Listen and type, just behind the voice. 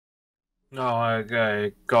No,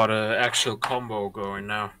 I got an actual combo going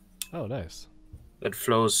now Oh, nice. that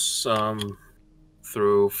flows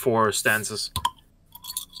through 4 stanzas.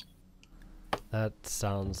 That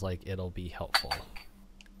sounds like it'll be helpful.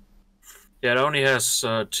 Yeah, it only has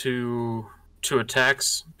two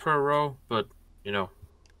attacks per row, but you know,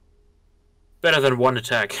 better than one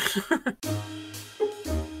attack.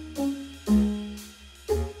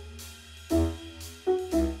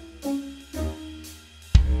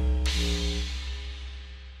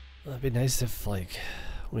 It'd be nice if, like,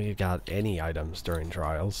 we got any items during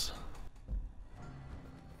trials.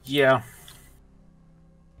 Yeah.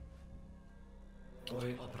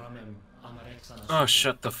 Oh,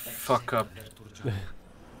 shut the fuck up,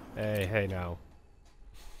 Hey now.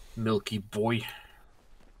 Milky Boy.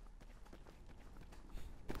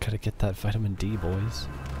 Gotta get that vitamin D, boys.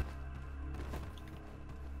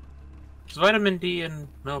 Is vitamin D in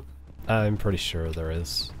milk? I'm pretty sure there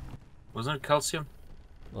is. Wasn't it calcium?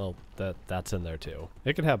 Well, that's in there too.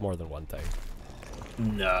 It can have more than one thing.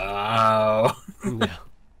 No. Yeah.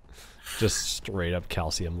 Just straight up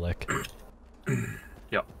calcium lick.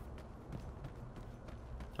 Yep.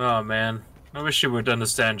 Oh man, I wish you would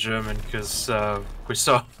understand German, because we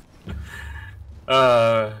saw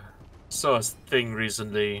saw a thing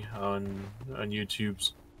recently on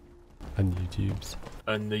YouTube's. On YouTube's.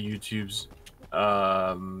 On the YouTube's.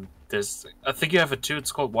 There's, I think you have it too.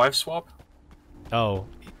 It's called Wife Swap. Oh,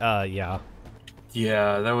 yeah.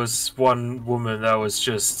 Yeah, there was one woman that was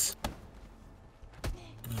just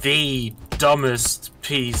the dumbest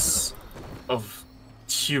piece of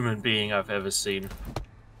human being I've ever seen.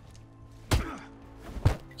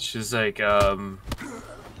 She's like, what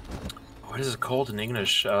is it called in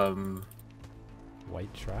English?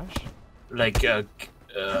 White trash? Like,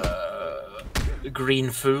 green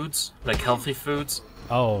foods, like healthy foods.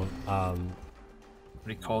 Oh, what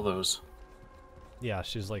do you call those? yeah,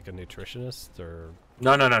 she's like a nutritionist, or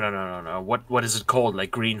No. What is it called?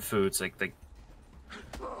 Like green foods, like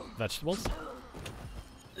vegetables?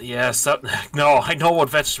 yeah, no, I know what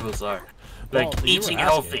vegetables are. Like Well, you were eating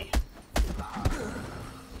asking. healthy.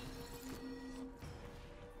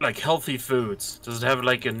 Like healthy foods. Does it have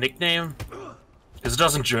like a nickname? Because it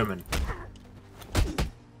does in German.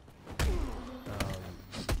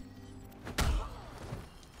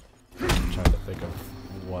 I'm trying to think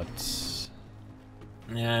of what.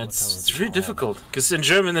 Yeah, it's really difficult. Because in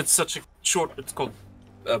German it's such a short. It's called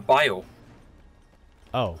bio.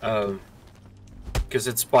 Oh. Because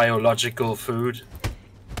it's biological food,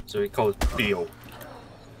 so we call it bio.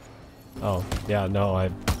 Oh, yeah, no,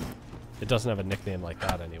 it doesn't have a nickname like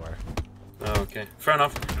that anywhere. Oh, okay, fair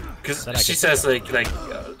enough. Because That I she can says think like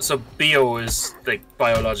so bio is like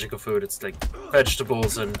biological food. It's like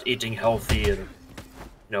vegetables and eating healthy and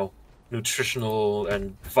nutritional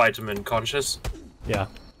and vitamin conscious. Yeah.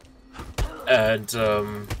 And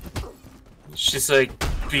she's like,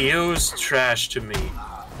 bio's trash to me.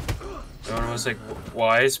 And I was like,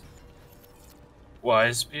 why is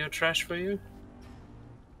bio trash for you?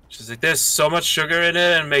 She's like, there's so much sugar in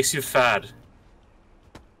it and it makes you fat.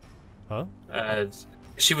 Huh? And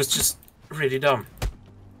she was just really dumb.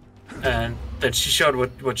 And then she showed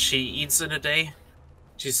what she eats in a day.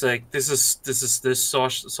 She's like, this is this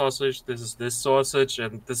sausage, this is this sausage,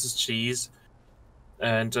 and this is cheese,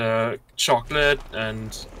 and chocolate,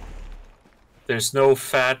 and there's no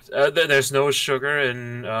fat. There's no sugar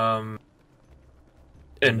in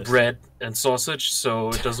bread and sausage, so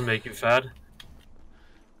it doesn't make you fat.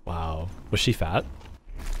 Wow. Was she fat?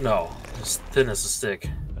 No, just thin as a stick.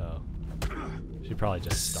 Oh. She probably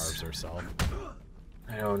just starves herself.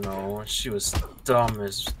 I don't know. She was dumb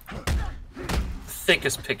as thick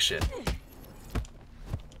as pig shit.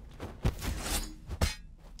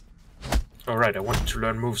 All right, I wanted to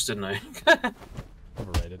learn moves, didn't I?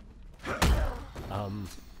 Overrated.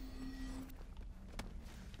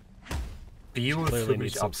 Clearly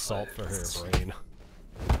needs some salt for her brain.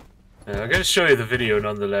 I gotta show you the video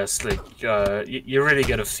nonetheless. Like, you really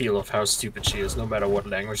get a feel of how stupid she is, no matter what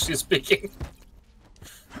language she's speaking.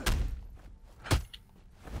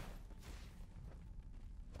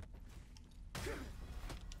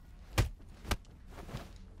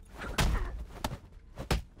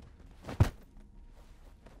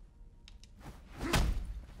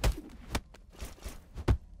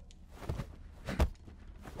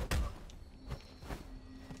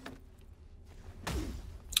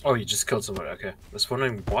 Oh, you just killed somebody. Okay. I was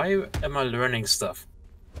wondering, why am I learning stuff?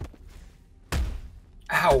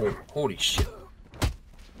 Ow! Holy shit.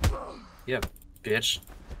 Yeah, bitch.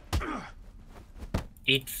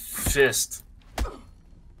 Eat fist.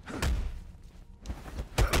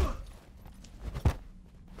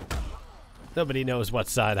 Nobody knows what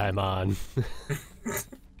side I'm on.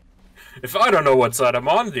 If I don't know what side I'm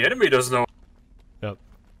on, the enemy doesn't know. Yep.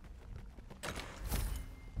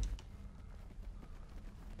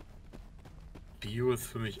 Bier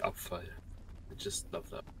für mich Abfall. I just love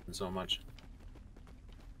that so much.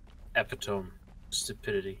 Epitome.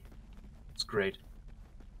 Stupidity. It's great.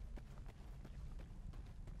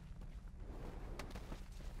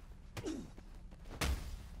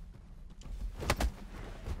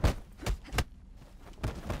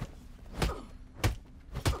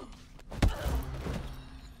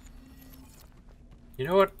 You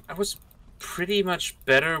know what? I was pretty much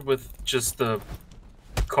better with just the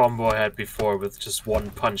combo I had before, with just one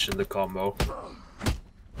punch in the combo.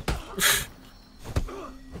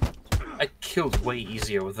 I killed way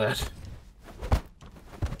easier with that.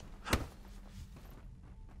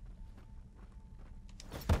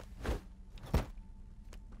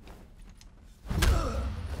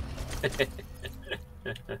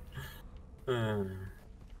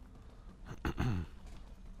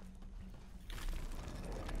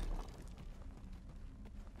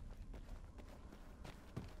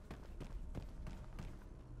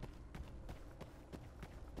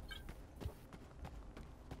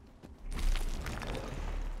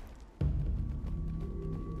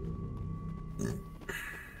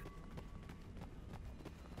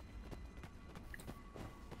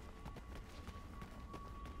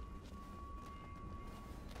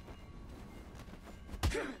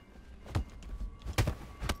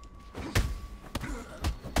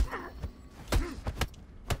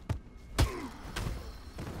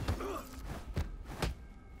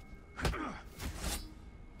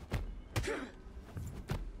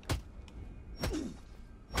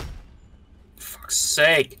 Fuck's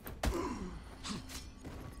sake!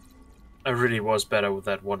 I really was better with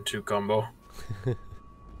that 1-2 combo.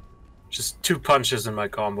 Just 2 punches in my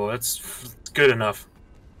combo. It's good enough.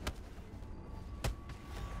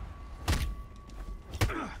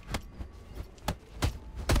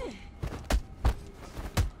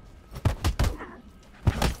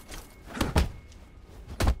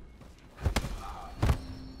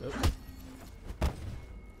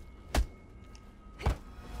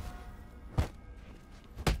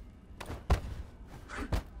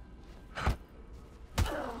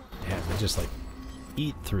 Just like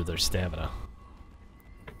eat through their stamina.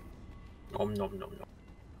 Nom nom nom nom.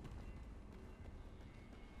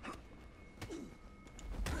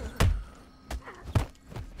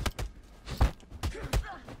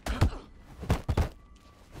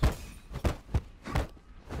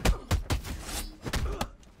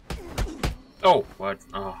 Oh, what?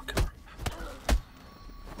 Oh, come on.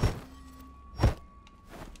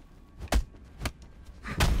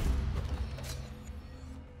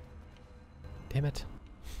 Damn it.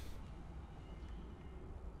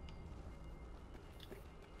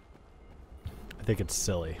 I think it's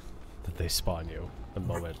silly that they spawn you the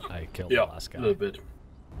moment I kill the last guy. A little bit.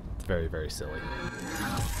 It's very, very silly.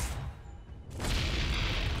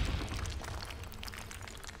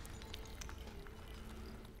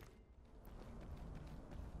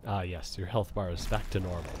 Ah, yes, your health bar is back to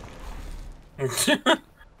normal.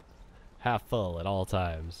 Half full at all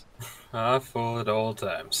times. Half full at all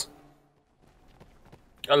times.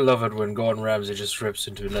 I love it when Gordon Ramsay just rips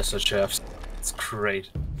into lesser chefs. It's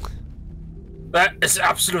great. That is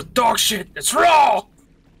absolute dog shit! It's raw!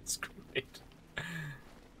 It's great.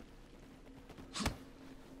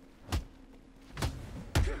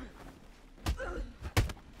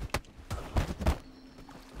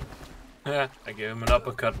 Yeah, I gave him an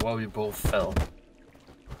uppercut while we both fell.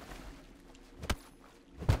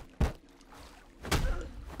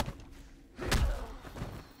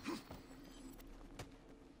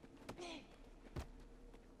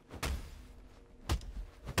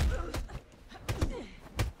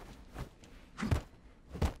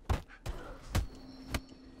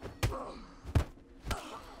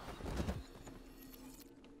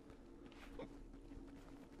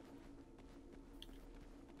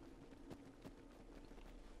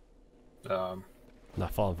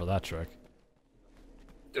 Not falling for that trick.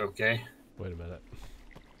 Okay. Wait a minute.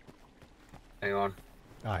 Hang on.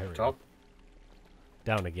 Ah, here we Top? go.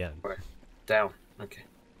 Down again. Right. Down. Okay.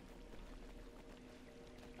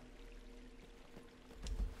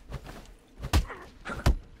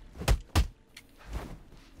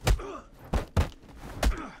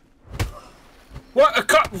 What a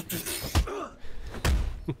cut!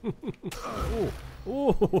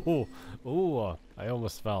 Ooh, ooh, I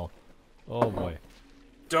almost fell. Oh boy.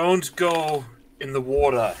 Don't go in the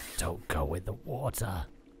water. Don't go in the water.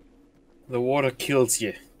 The water kills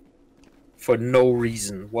you. For no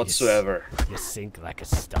reason whatsoever. You sink like a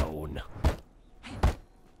stone.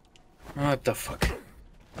 What the fuck?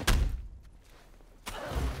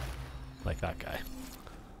 Like that guy.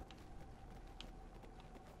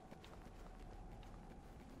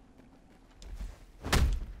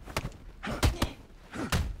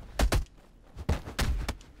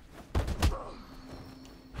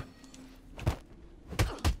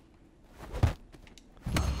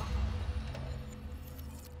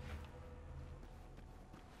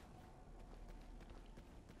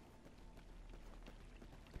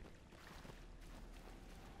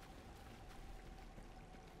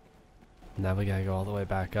 Now we gotta go all the way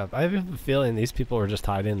back up. I have a feeling these people were just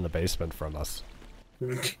hiding in the basement from us.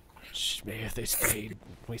 Shh, maybe if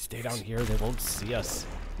we stay down here, they won't see us.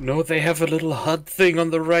 No, they have a little HUD thing on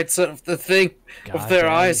the right side of the thing. Of their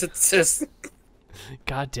eyes, it says...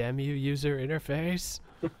 God damn you, user interface.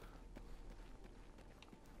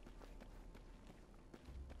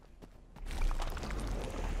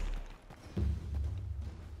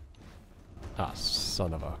 Ah,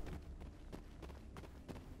 son of a...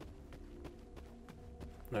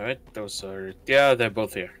 Alright, those are... Yeah, they're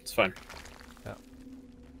both here. It's fine. Yeah.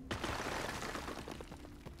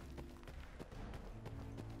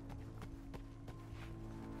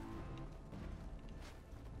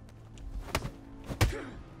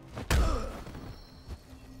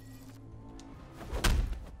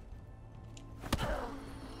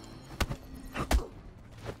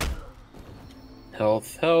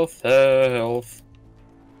 Health, health, health.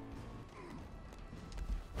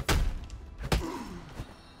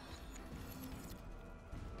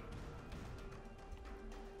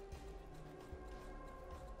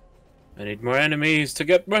 I need more enemies to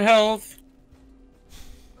get more health.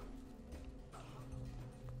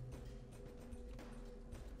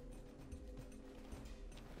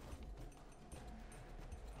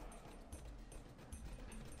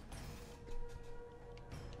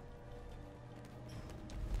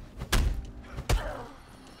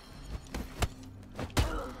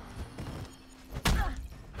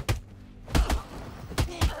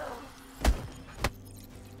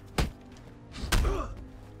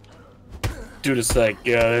 Dude is like,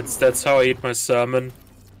 yeah, that's how I eat my salmon,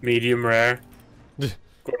 medium rare.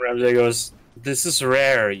 Gordon Ramsay goes, this is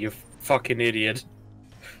rare, you fucking idiot.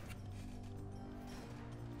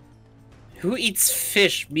 Who eats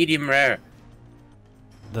fish medium rare?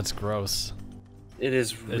 That's gross. It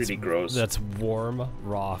is really gross. That's warm,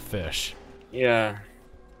 raw fish. Yeah.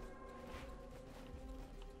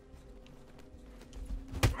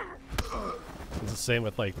 It's the same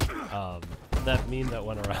with like that meme that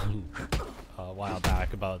went around a while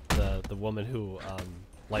back about the woman who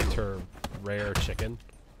liked her rare chicken.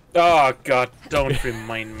 Oh god, don't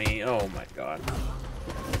remind me. Oh my god.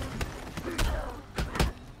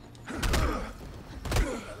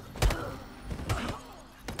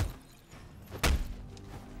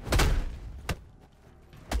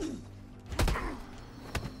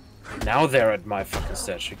 Now they're at my fucking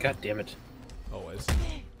statue. God damn it. Always.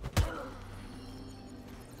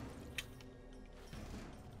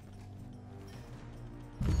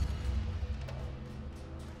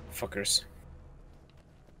 Fuckers.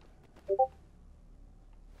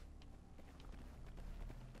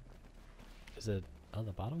 Is it on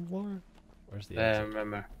the bottom floor? Where's the exit?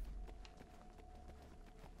 Remember.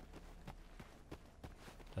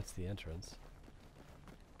 That's the entrance.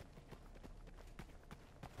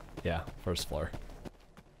 Yeah, first floor.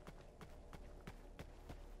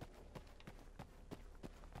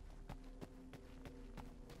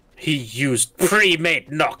 He used pre-made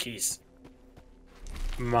gnocchis.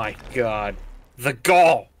 My god. The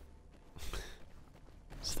gall!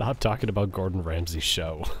 Stop talking about Gordon Ramsay's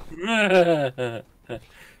show. You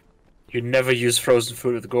never use frozen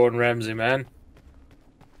food with Gordon Ramsay, man.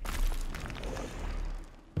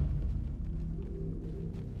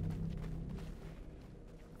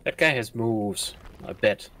 That guy has moves, I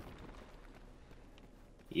bet.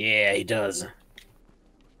 Yeah, he does.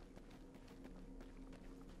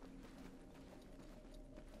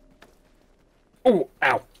 Oh,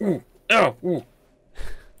 ow, ooh, oh, ooh.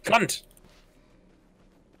 Cunt!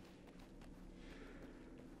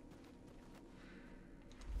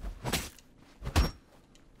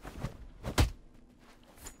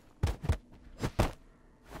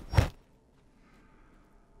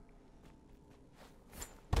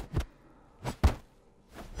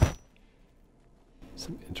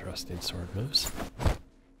 Some interesting sword moves.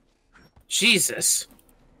 Jesus!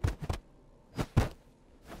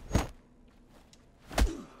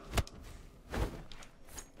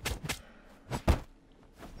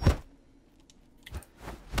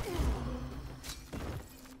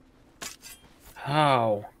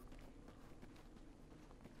 How?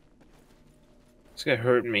 This guy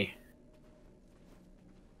hurt me.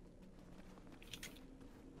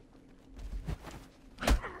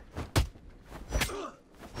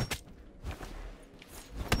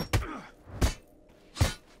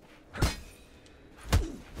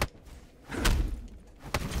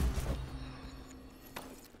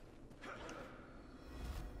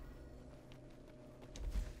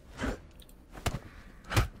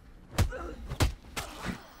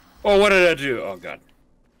 Oh, what did I do? Oh, God.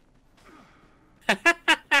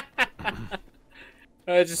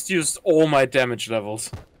 I just used all my damage levels.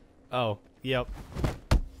 Oh, yep.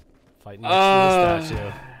 Fighting next to the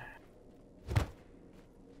statue.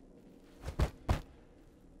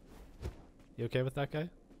 You okay with that guy?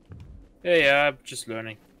 Yeah, I'm just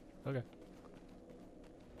learning. Okay.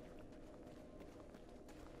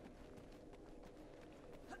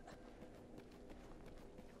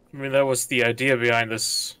 I mean, that was the idea behind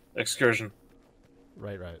this excursion.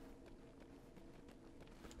 Right, right.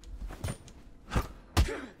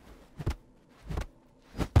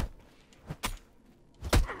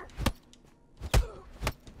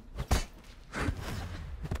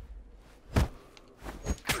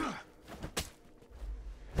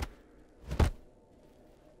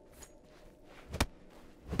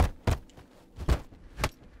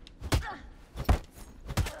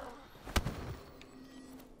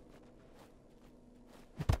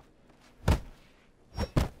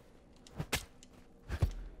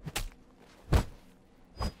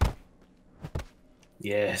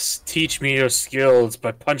 Yes, teach me your skills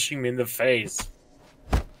by punching me in the face.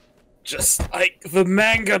 Just like the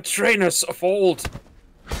manga trainers of old.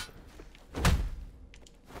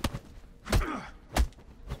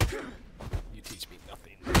 You teach me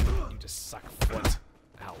nothing. You just suck foot.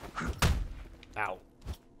 Ow. Ow.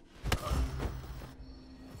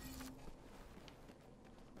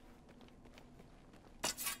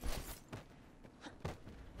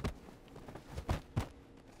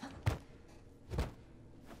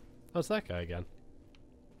 How's that guy again?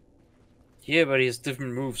 Yeah, but he has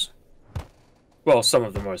different moves. Well, some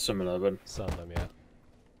of them are similar, but... Some of them, yeah.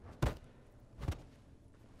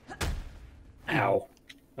 Ow.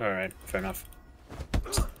 Alright, fair enough.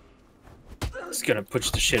 It's gonna push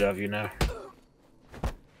the shit out of you now.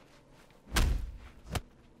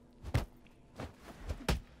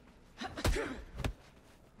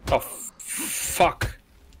 Oh, fuck.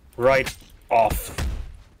 Right off.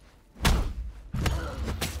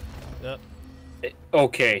 Yep.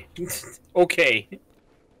 Okay. Okay.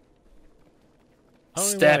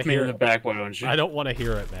 Stab me in the back, why don't you? I don't want to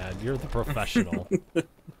hear it, man. You're the professional.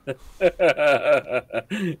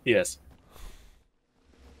 Yes.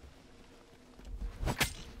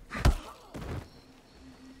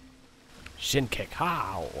 Shin kick.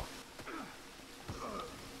 How?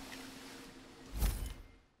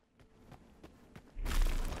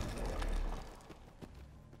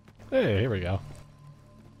 Hey, here we go.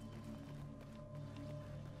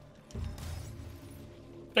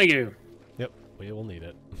 Thank you. Yep, we will need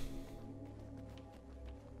it.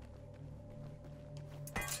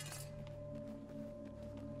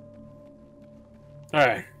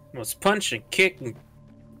 Alright, let's punch and kick and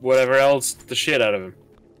whatever else the shit out of him.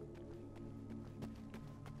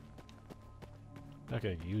 Not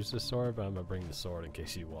gonna use the sword, but I'm gonna bring the sword in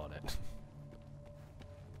case you want it.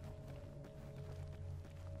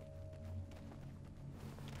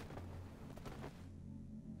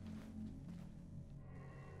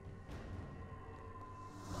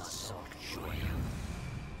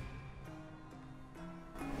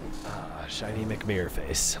 Shiny McMirror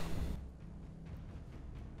face.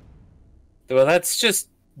 Well, that's just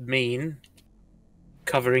mean.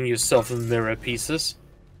 Covering yourself in mirror pieces.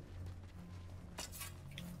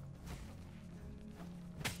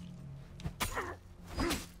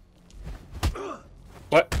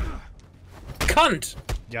 What? Cunt!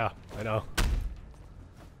 Yeah, I know.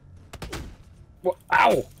 What?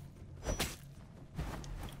 Ow!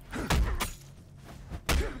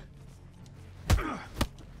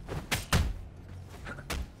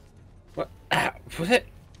 What? Ow! What?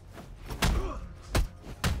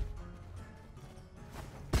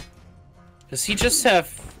 Does he just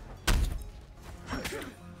have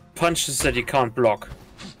punches that he can't block?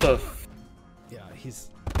 The Yeah, he's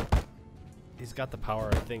got the power,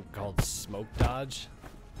 I think, called smoke dodge.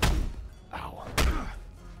 Ow.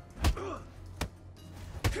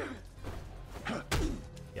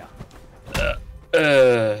 Yeah.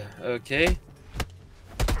 Okay.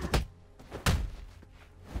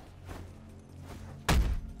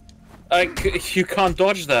 You can't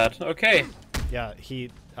dodge that. Okay. Yeah,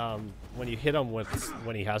 he when you hit him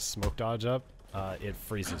when he has smoke dodge up, it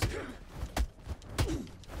freezes you.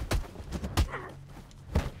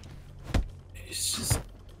 He's just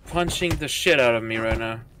punching the shit out of me right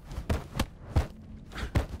now.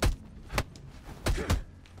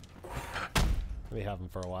 Let me have him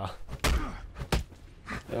for a while.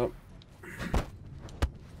 Yep.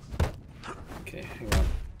 Okay, hang on.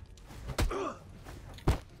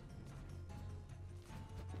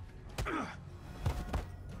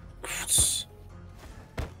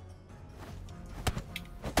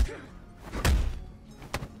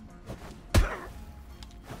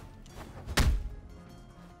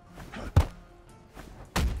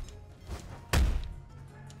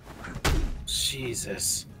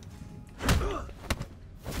 Jesus. I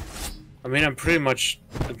mean, I'm pretty much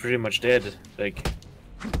dead. Like,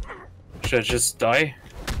 should I just die?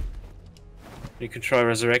 You can try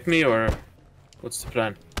resurrect me, or what's the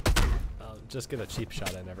plan? Just get a cheap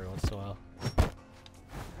shot in every once in a while.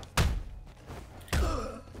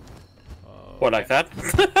 What, like that?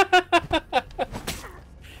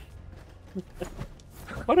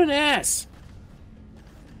 What an ass!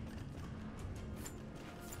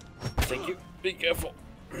 Thank you. Be careful.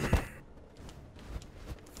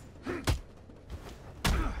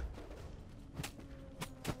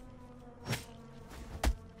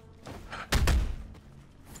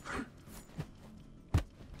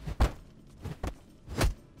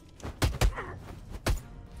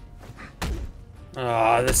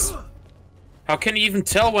 Ah, this... How can you even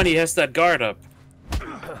tell when he has that guard up?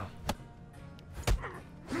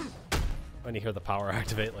 When you hear the power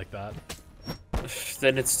activate like that.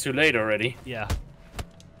 Then it's too late already. Yeah.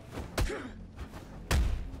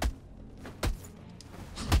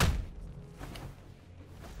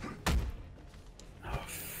 Oh,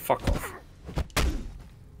 fuck off.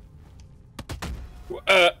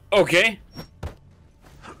 Okay.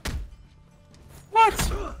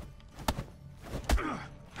 What?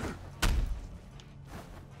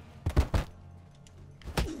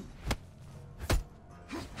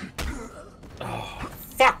 Oh,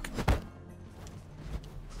 fuck!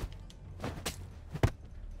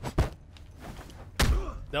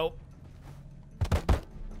 Nope.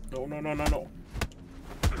 No, no, no, no, no.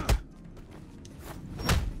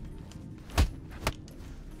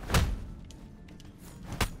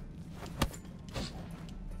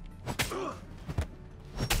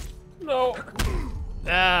 No.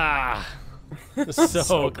 Ah!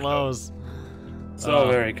 So close. So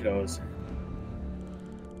very close.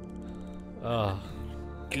 Oh.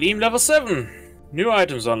 Gleam level 7. New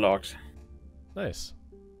items unlocked. Nice.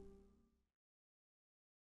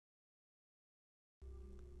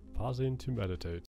 Pausing to meditate.